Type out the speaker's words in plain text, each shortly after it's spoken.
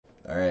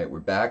All right, we're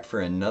back for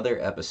another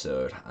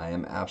episode. I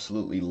am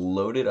absolutely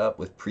loaded up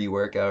with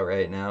pre-workout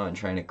right now and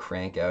trying to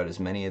crank out as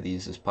many of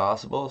these as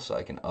possible so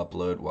I can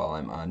upload while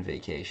I'm on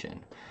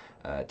vacation.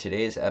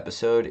 Today's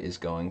episode is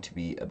going to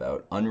be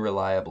about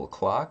unreliable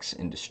clocks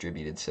in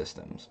distributed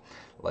systems.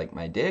 Like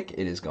my dick,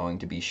 it is going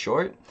to be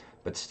short,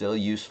 but still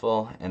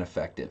useful and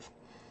effective.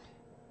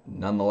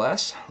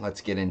 Nonetheless,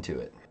 let's get into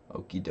it.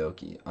 Okie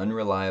dokie,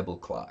 unreliable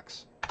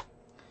clocks.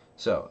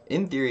 So,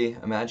 in theory,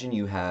 imagine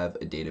you have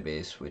a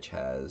database which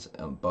has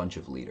a bunch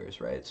of leaders,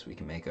 right? So we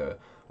can make a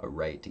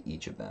write to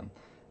each of them.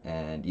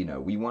 And,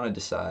 we want to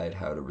decide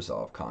how to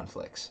resolve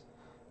conflicts.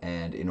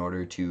 And in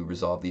order to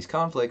resolve these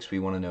conflicts, we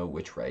want to know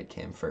which write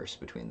came first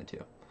between the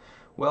two.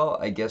 Well,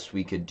 I guess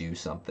we could do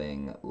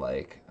something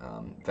like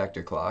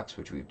vector clocks,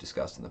 which we've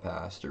discussed in the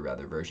past, or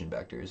rather version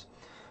vectors.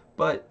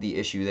 But the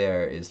issue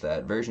there is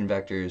that version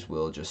vectors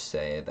will just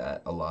say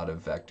that a lot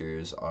of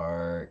vectors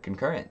are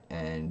concurrent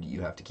and you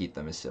have to keep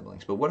them as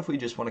siblings. But what if we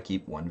just want to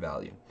keep one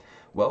value?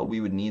 Well, we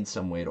would need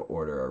some way to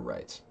order our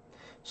writes.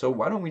 So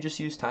why don't we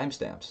just use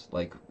timestamps?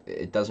 Like,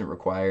 it doesn't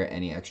require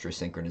any extra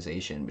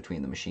synchronization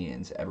between the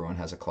machines. Everyone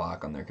has a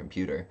clock on their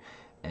computer,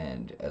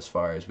 and as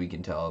far as we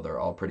can tell, they're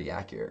all pretty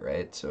accurate,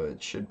 right? So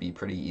it should be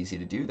pretty easy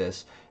to do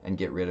this and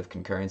get rid of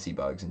concurrency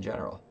bugs in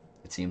general.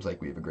 It seems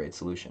like we have a great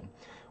solution.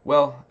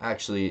 Well,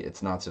 actually,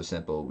 it's not so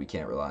simple. We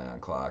can't rely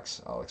on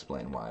clocks. I'll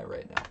explain why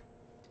right now.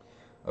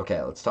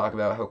 Okay, let's talk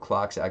about how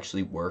clocks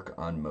actually work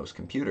on most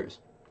computers.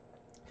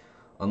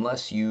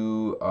 Unless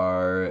you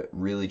are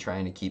really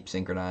trying to keep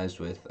synchronized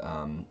with,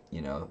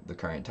 the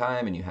current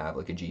time and you have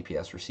like a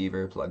GPS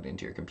receiver plugged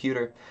into your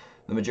computer,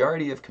 the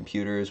majority of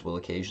computers will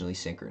occasionally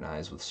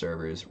synchronize with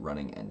servers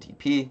running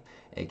NTP,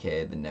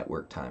 aka the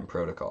Network Time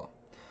Protocol.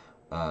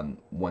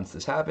 Once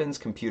this happens,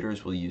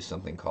 computers will use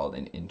something called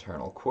an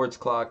internal quartz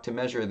clock to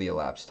measure the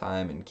elapsed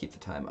time and keep the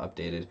time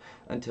updated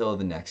until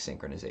the next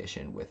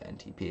synchronization with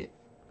NTP.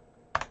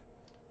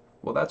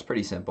 Well, that's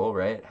pretty simple,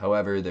 right?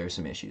 However, there are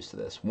some issues to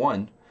this.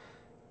 One,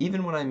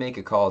 even when I make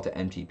a call to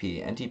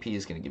NTP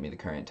is going to give me the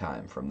current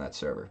time from that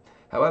server.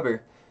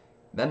 However,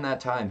 then that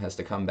time has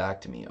to come back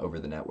to me over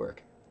the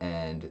network,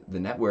 and the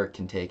network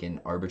can take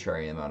an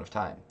arbitrary amount of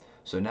time.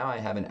 So now I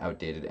have an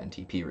outdated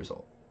NTP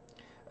result.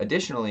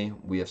 Additionally,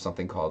 we have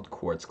something called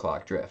quartz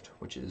clock drift,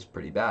 which is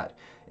pretty bad.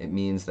 It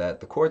means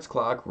that the quartz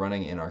clock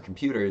running in our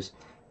computers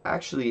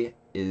actually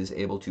is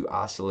able to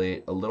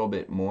oscillate a little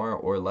bit more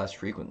or less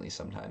frequently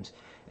sometimes.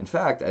 In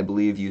fact, I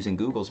believe using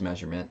Google's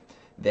measurement,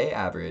 they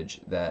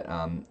average that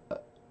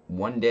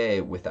one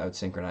day without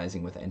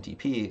synchronizing with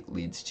NTP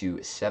leads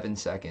to 7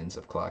 seconds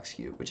of clock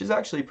skew, which is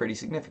actually pretty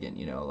significant.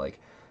 Like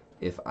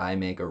if I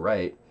make a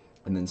write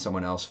and then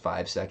someone else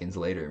 5 seconds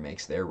later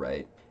makes their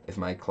write, if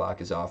my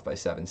clock is off by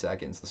 7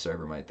 seconds, the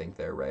server might think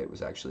their write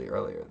was actually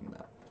earlier than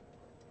that.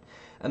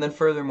 And then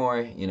furthermore,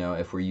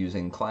 if we're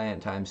using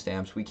client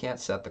timestamps, we can't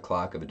set the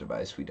clock of a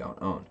device we don't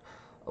own.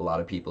 A lot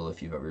of people,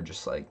 if you've ever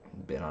just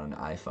been on an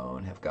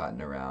iPhone, have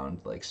gotten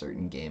around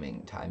certain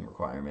gaming time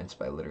requirements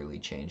by literally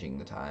changing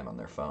the time on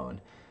their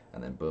phone,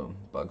 and then boom,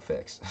 bug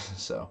fix.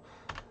 So,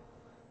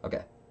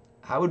 okay.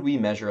 How would we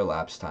measure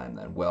elapsed time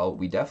then? Well,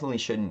 we definitely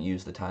shouldn't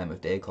use the time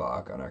of day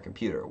clock on our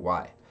computer.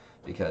 Why?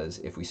 Because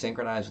if we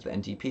synchronize with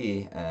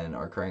NTP and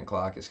our current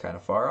clock is kind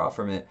of far off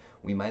from it,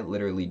 we might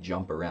literally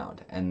jump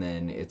around, and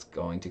then it's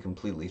going to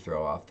completely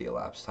throw off the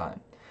elapsed time.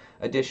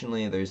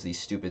 Additionally, there's these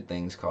stupid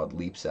things called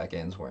leap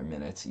seconds where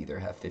minutes either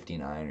have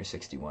 59 or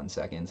 61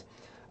 seconds.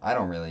 I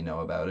don't really know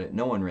about it.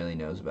 No one really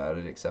knows about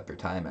it except for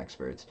time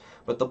experts.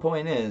 But the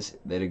point is,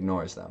 it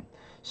ignores them.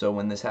 So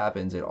when this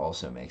happens, it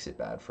also makes it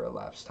bad for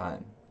elapsed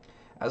time.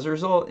 As a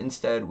result,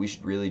 instead, we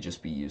should really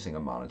just be using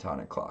a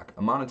monotonic clock.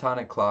 A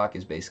monotonic clock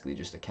is basically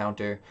just a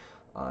counter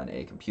on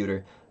a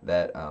computer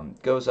that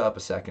goes up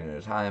a second at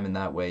a time, and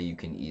that way you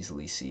can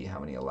easily see how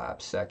many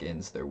elapsed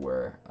seconds there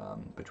were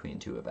between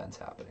two events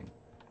happening.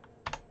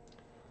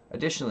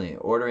 Additionally,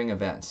 ordering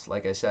events.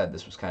 Like I said,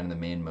 this was kind of the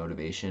main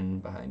motivation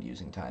behind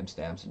using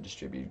timestamps in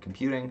distributed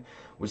computing,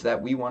 was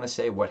that we want to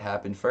say what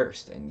happened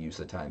first and use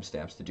the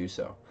timestamps to do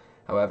so.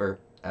 However,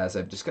 as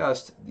I've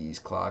discussed, these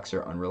clocks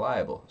are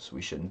unreliable, so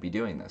we shouldn't be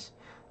doing this.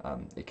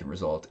 It can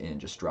result in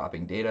just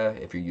dropping data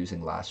if you're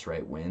using last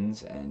write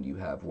wins and you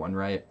have one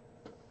write.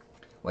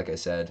 Like I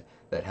said,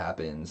 that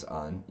happens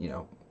on,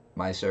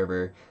 my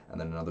server and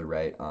then another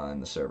write on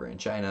the server in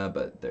China,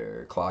 but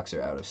their clocks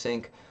are out of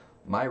sync.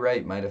 My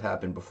write might have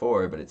happened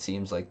before, but it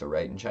seems like the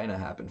write in China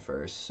happened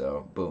first,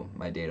 so boom,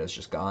 my data is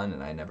just gone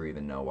and I never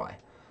even know why.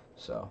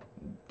 So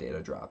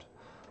data dropped.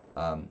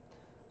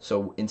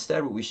 So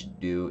instead what we should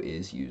do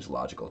is use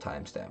logical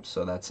timestamps.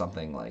 So that's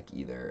something like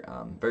either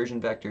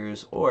version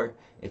vectors, or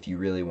if you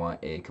really want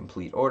a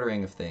complete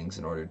ordering of things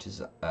in order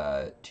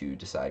to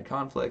decide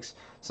conflicts,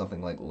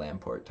 something like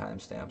Lamport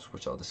timestamps,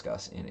 which I'll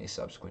discuss in a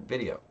subsequent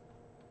video.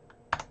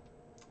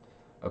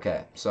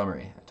 Okay,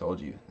 summary. I told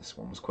you this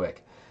one was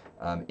quick.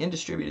 In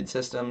distributed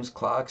systems,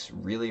 clocks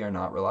really are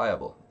not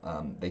reliable.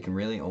 They can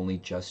really only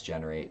just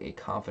generate a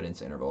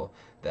confidence interval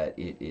that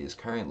it is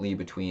currently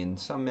between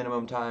some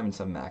minimum time and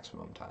some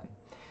maximum time.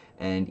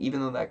 And even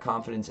though that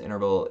confidence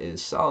interval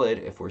is solid,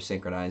 if we're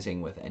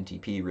synchronizing with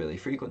NTP really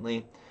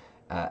frequently,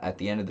 at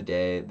the end of the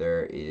day,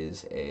 there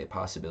is a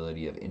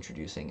possibility of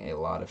introducing a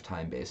lot of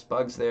time-based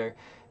bugs there,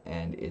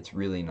 and it's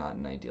really not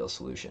an ideal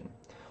solution.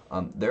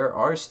 There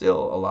are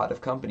still a lot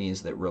of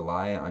companies that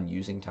rely on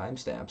using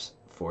timestamps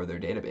for their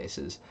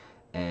databases,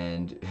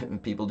 and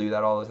people do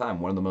that all the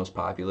time. One of the most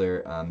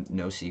popular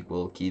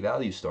NoSQL key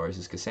value stores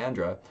is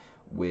Cassandra,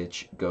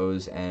 which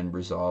goes and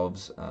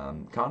resolves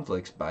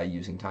conflicts by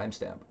using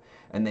timestamp.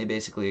 And they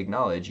basically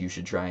acknowledge you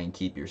should try and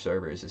keep your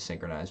servers as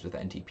synchronized with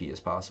NTP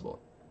as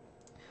possible.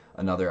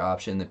 Another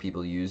option that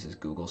people use is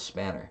Google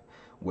Spanner,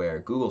 where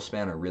Google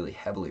Spanner really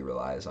heavily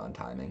relies on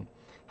timing.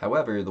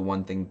 However, the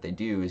one thing that they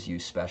do is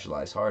use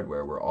specialized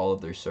hardware where all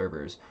of their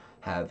servers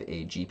have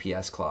a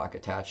GPS clock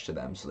attached to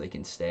them so they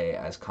can stay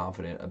as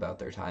confident about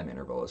their time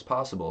interval as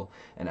possible,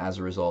 and as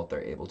a result,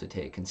 they're able to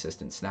take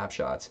consistent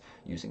snapshots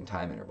using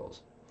time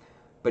intervals.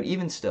 But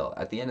even still,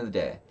 at the end of the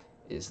day,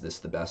 is this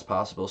the best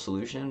possible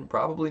solution?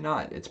 Probably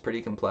not. It's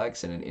pretty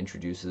complex and it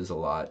introduces a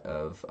lot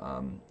of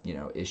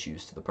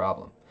issues to the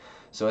problem.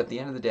 So at the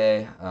end of the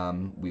day,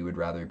 we would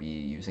rather be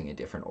using a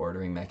different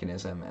ordering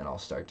mechanism, and I'll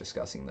start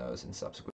discussing those in subsequent